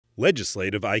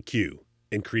Legislative IQ.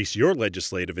 Increase your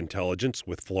legislative intelligence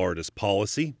with Florida's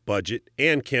policy, budget,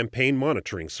 and campaign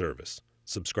monitoring service.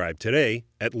 Subscribe today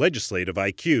at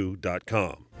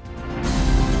legislativeiq.com.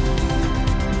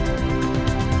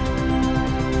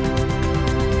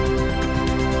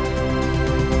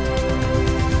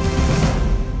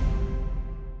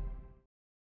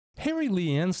 Harry Lee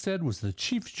Anstead was the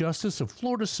Chief Justice of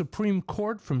Florida's Supreme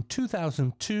Court from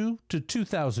 2002 to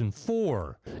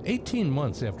 2004. 18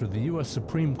 months after the U.S.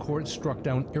 Supreme Court struck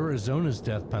down Arizona's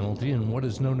death penalty in what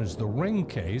is known as the Ring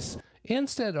case,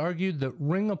 Anstead argued that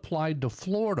Ring applied to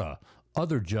Florida.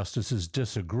 Other justices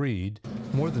disagreed.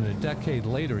 More than a decade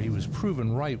later, he was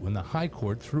proven right when the High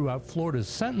Court threw out Florida's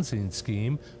sentencing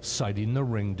scheme, citing the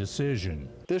Ring decision.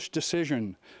 This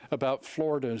decision about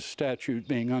Florida's statute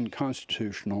being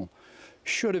unconstitutional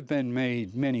should have been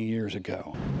made many years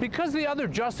ago. Because the other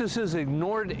justices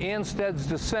ignored Anstead's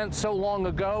dissent so long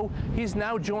ago, he's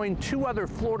now joined two other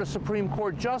Florida Supreme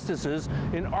Court justices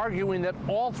in arguing that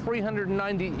all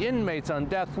 390 inmates on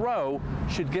death row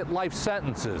should get life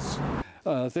sentences.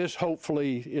 This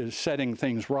hopefully is setting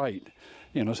things right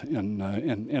in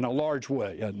a large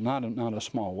way, not a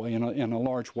small way, in a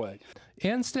large way.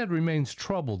 Anstead remains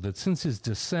troubled that since his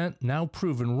dissent, now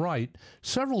proven right,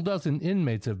 several dozen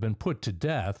inmates have been put to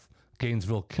death.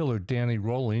 Gainesville killer Danny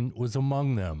Rolling was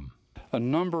among them. A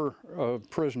number of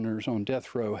prisoners on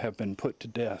death row have been put to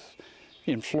death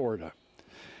in Florida.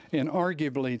 And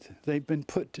arguably, they've been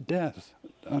put to death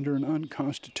under an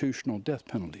unconstitutional death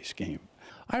penalty scheme.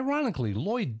 Ironically,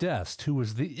 Lloyd Dest, who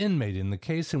was the inmate in the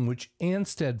case in which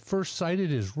Anstead first cited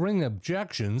his Ring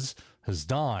objections, has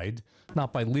died,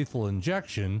 not by lethal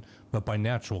injection, but by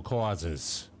natural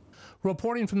causes.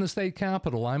 Reporting from the state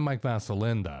capitol, I'm Mike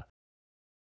Vasalinda.